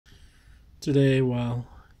Today, while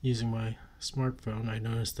using my smartphone, I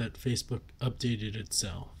noticed that Facebook updated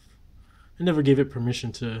itself. I never gave it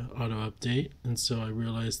permission to auto update, and so I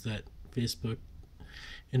realized that Facebook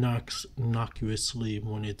innocuously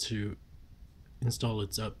wanted to install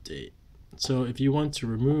its update. So if you want to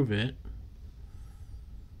remove it,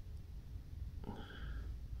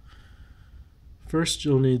 first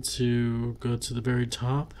you'll need to go to the very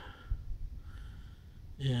top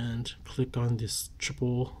and click on this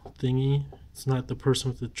triple thingy. It's not the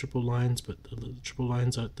person with the triple lines, but the triple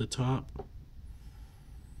lines at the top.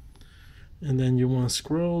 And then you want to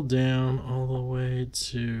scroll down all the way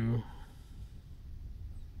to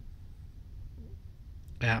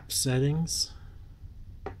app settings.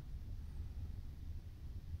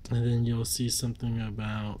 And then you'll see something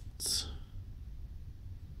about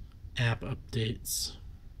app updates.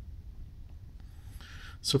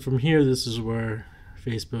 So from here, this is where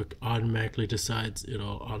Facebook automatically decides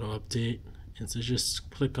it'll auto update. And so just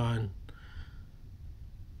click on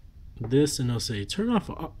this and it'll say turn off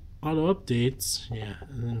auto updates. Yeah,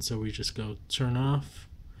 and then so we just go turn off,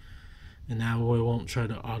 and now it won't try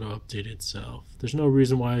to auto update itself. There's no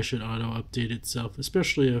reason why it should auto update itself,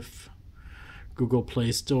 especially if Google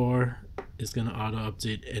Play Store is going to auto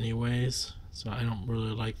update anyways. So I don't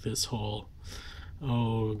really like this whole,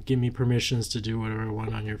 oh, give me permissions to do whatever I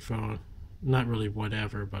want on your phone. Not really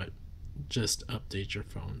whatever, but just update your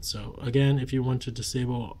phone. So again, if you want to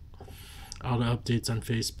disable auto updates on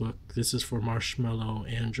Facebook, this is for Marshmallow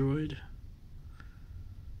Android.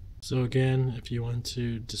 So again, if you want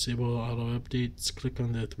to disable auto updates, click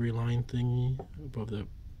on the three-line thingy above the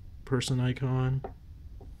person icon.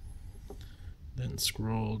 Then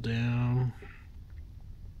scroll down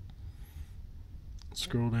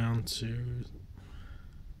to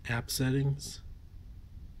app settings.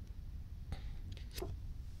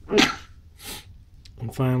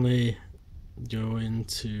 And finally, go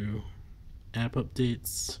into app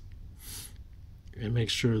updates and make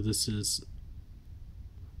sure this is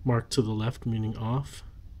marked to the left, meaning off.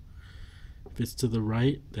 If it's to the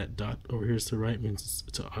right, that dot over here is to the right, means it's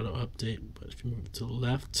to auto update. But if you move it to the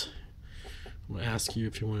left, I'm going to ask you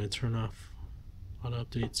if you want to turn off auto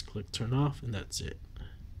updates. Click turn off, and that's it.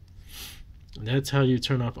 And that's how you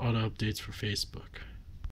turn off auto updates for Facebook.